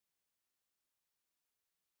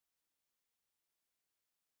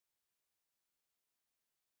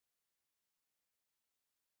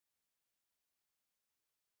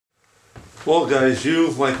Well guys, you,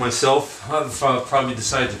 like myself, have probably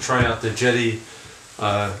decided to try out the Jeti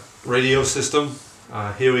radio system.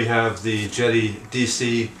 Here we have the Jeti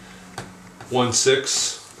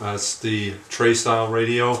DC-16. It's the tray style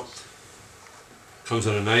radio. Comes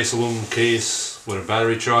in a nice aluminum case with a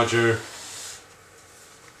battery charger.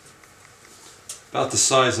 About the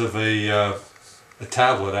size of a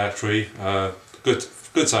tablet actually. Good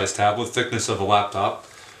size tablet, thickness of a laptop.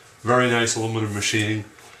 Very nice aluminum machining.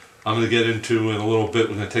 I'm going to get into in a little bit.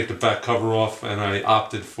 We're going to take the back cover off, and I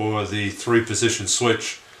opted for the 3-position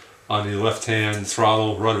switch on the left hand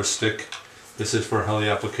throttle rudder stick. This is for heli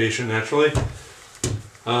application naturally.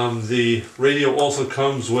 The radio also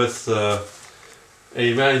comes with a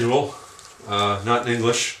manual, not in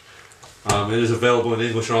English. It is available in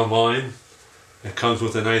English online. It comes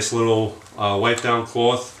with a nice little wipe down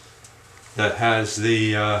cloth that has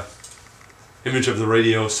the image of the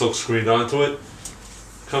radio silk screened onto it.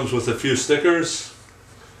 Comes with a few stickers.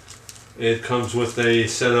 It comes with a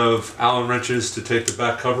set of Allen wrenches to take the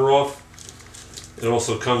back cover off. It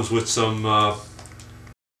also comes with some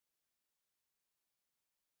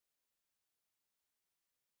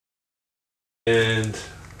and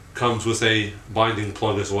comes with a binding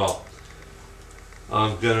plug as well.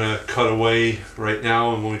 I'm gonna cut away right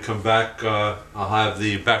now, and when we come back I'll have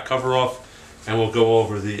the back cover off and we'll go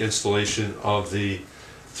over the installation of the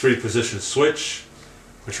 3-position switch,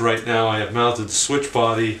 which right now I have mounted the switch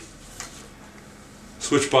body.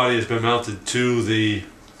 Switch body has been mounted to the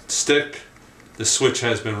stick. The switch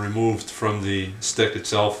has been removed from the stick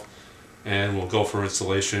itself, and we'll go for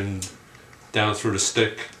installation down through the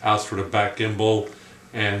stick, out through the back gimbal,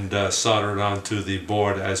 and solder it onto the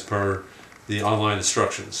board as per the online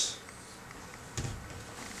instructions.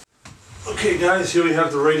 Okay guys, here we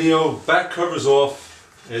have the radio. Back cover's off.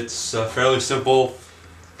 It's fairly simple.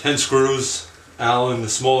 10 screws. Allen, the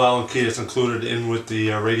small Allen key that's included in with the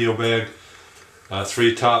radio bag.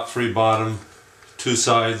 3 top, 3 bottom, 2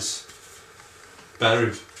 sides.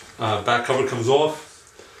 Battery back cover comes off.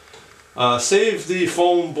 Save the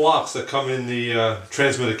foam blocks that come in the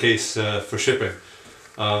transmitter case for shipping.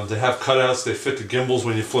 They have cutouts, they fit the gimbals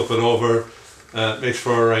when you flip it over. It makes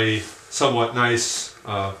for a somewhat nice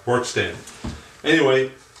work stand.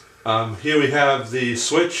 Anyway, here we have the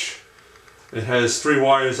switch. It has 3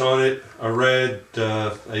 wires on it, a red,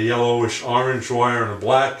 a yellowish orange wire, and a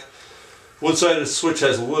black. One side of the switch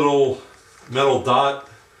has a little metal dot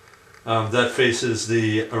that faces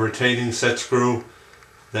a retaining set screw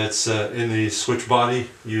that's in the switch body.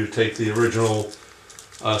 You take the original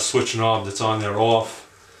switch knob that's on there off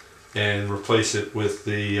and replace it with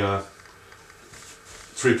the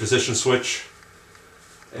 3-position switch.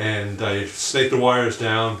 And I snaked the wires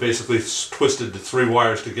down, basically twisted the 3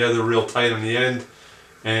 wires together real tight on the end,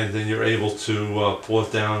 and then you're able to pull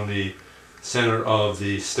it down the center of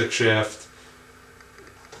the stick shaft,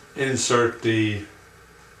 insert the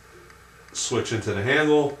switch into the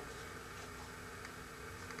handle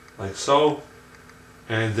like so,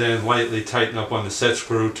 and then lightly tighten up on the set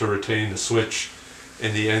screw to retain the switch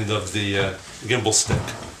in the end of the gimbal stick.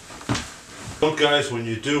 Note guys, when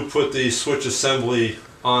you do put the switch assembly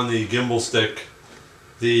on the gimbal stick,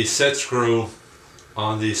 the set screw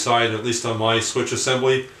on the side, at least on my switch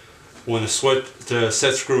assembly, when the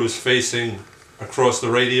set screw is facing across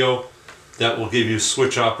the radio, that will give you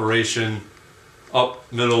switch operation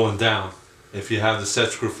up, middle, and down. If you have the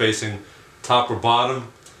set screw facing top or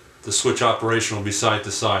bottom, the switch operation will be side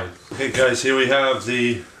to side. Okay guys, here we have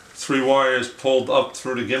the 3 wires pulled up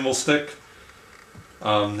through the gimbal stick.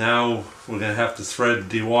 Now we're going to have to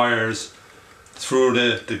thread the wires through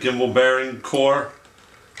the gimbal bearing core,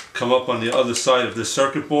 come up on the other side of this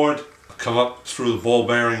circuit board, come up through the ball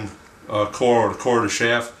bearing core, or the core of the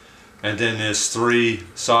shaft, and then there's 3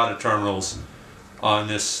 solder terminals on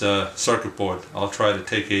this circuit board. I'll try to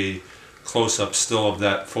take a close-up still of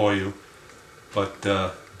that for you, but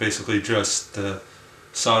basically just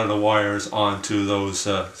solder the wires onto those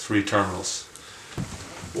 3 terminals.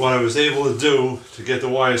 What I was able to do to get the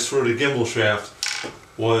wires through the gimbal shaft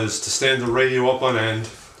was to stand the radio up on end,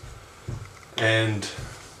 and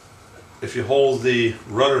if you hold the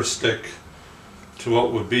rudder stick to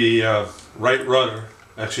what would be left rudder,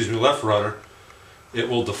 it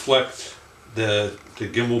will deflect the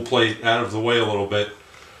gimbal plate out of the way a little bit.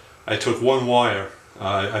 I took 1 wire,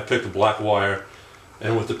 I picked a black wire,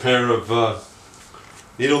 and with a pair of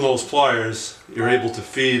needle nose pliers, you're able to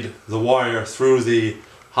feed the wire through the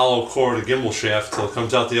hollow core of the gimbal shaft till it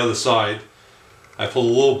comes out the other side. I pulled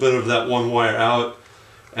a little bit of that 1 wire out,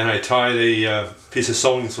 and I tied a piece of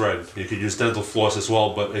sewing thread. You could use dental floss as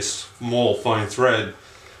well, but a small fine thread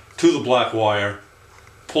to the black wire,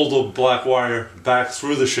 pulled the black wire back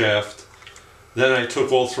through the shaft. Then I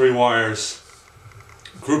took all 3 wires,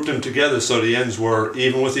 grouped them together so the ends were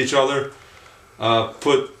even with each other,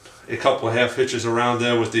 put a couple of half hitches around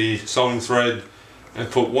there with the sewing thread, and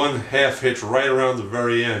put 1 half hitch right around the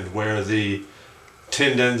very end where the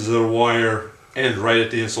tinned ends of the wire end right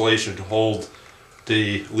at the insulation to hold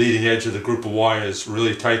the leading edge of the group of wires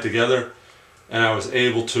really tight together. And I was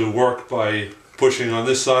able to work by pushing on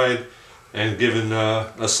this side and giving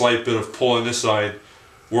a slight bit of pull on this side,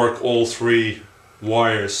 work all 3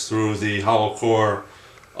 wires through the hollow core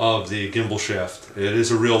of the gimbal shaft. It is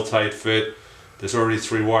a real tight fit. There's already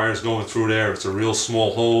 3 wires going through there. It's a real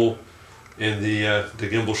small hole in the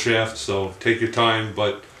gimbal shaft, so take your time,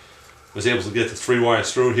 but was able to get the 3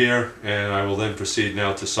 wires through here, and I will then proceed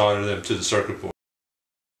now to solder them to the circuit board.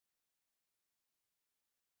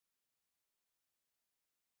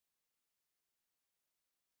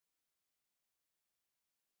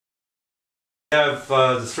 I have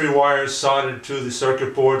the 3 wires soldered to the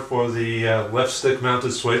circuit board for the left stick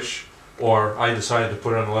mounted switch, or I decided to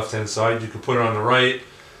put it on the left hand side. You can put it on the right.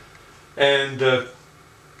 And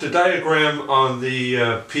the diagram on the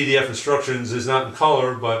PDF instructions is not in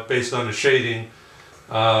color, but based on the shading,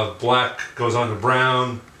 black goes on to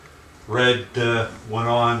brown, red went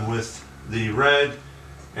on with the red,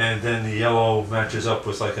 and then the yellow matches up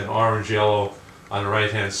with like an orange yellow on the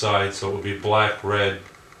right hand side, so it would be black, red,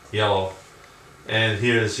 yellow. And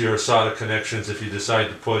here's your solder connections if you decide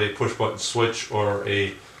to put a push button switch or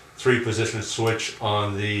a 3-position switch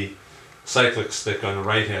on the cyclic stick on the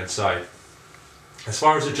right hand side. As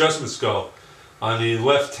far as adjustments go, on the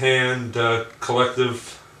left hand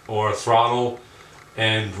collective or throttle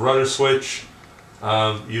and rudder switch,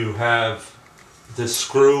 you have this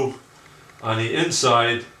screw on the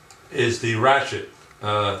inside is the ratchet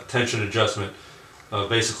tension adjustment.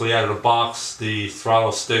 Basically out of the box, the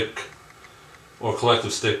throttle stick or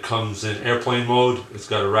collective stick comes in airplane mode. It's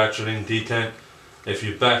got a ratcheting detent. If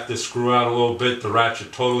you back this screw out a little bit, the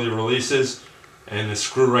ratchet totally releases, and the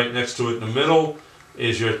screw right next to it in the middle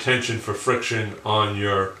is your tension for friction on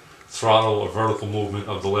your throttle or vertical movement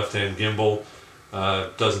of the left hand gimbal.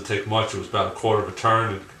 Doesn't take much. It was about a quarter of a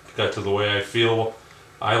turn. It got to the way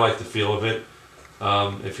I like the feel of it.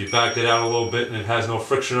 If you back it out a little bit and it has no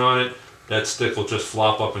friction on it, that stick will just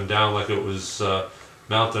flop up and down like it was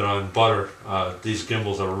mounted on butter. These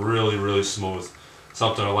gimbals are really, really smooth.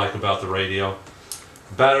 Something I like about the radio.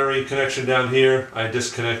 Battery connection down here, I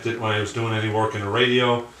disconnected when I was doing any work in the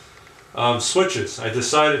radio. Switches, I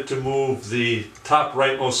decided to move the top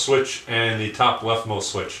rightmost switch and the top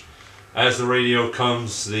leftmost switch. As the radio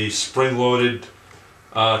comes, the spring-loaded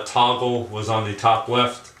toggle was on the top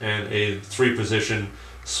left and a 3-position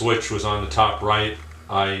switch was on the top right.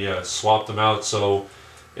 I swapped them out so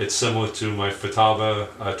it's similar to my Futaba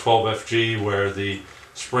 12FG, where the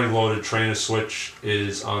spring-loaded trainer switch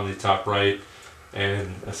is on the top right and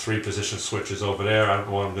a 3-position switch is over there. I don't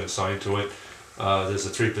know what I'm going to assign to it. There's a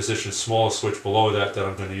 3-position smaller switch below that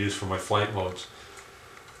I'm going to use for my flight modes.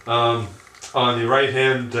 On the right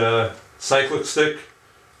hand cyclic stick,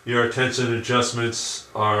 your tension adjustments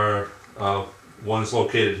are one is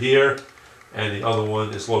located here and the other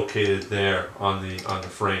one is located there on the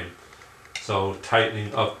frame. So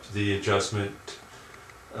tightening up the adjustment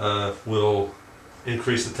will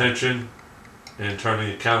increase the tension, and turning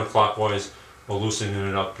it counterclockwise or loosening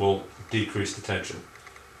it up will decrease the tension.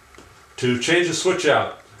 To change the switch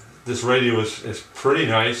out, this radio is pretty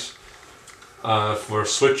nice for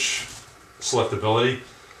switch selectability.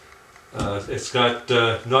 It's got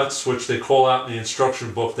nuts which they call out in the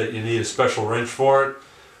instruction book that you need a special wrench for it.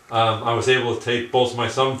 I was able to take both my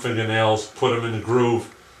thumb fingernails, put them in the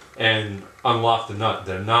groove, and unlock the nut.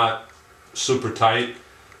 They're not super tight.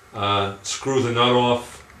 Screw the nut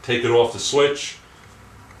off, take it off the switch,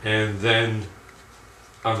 and then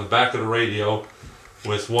on the back of the radio,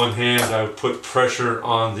 with one hand I would put pressure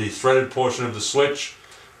on the threaded portion of the switch,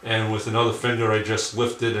 and with another finger I just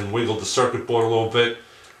lifted and wiggled the circuit board a little bit,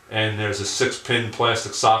 and there's a 6-pin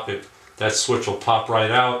plastic socket. That switch will pop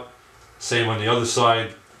right out. Same on the other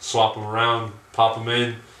side, swap them around, pop them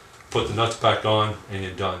in, put the nuts back on, and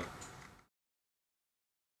you're done.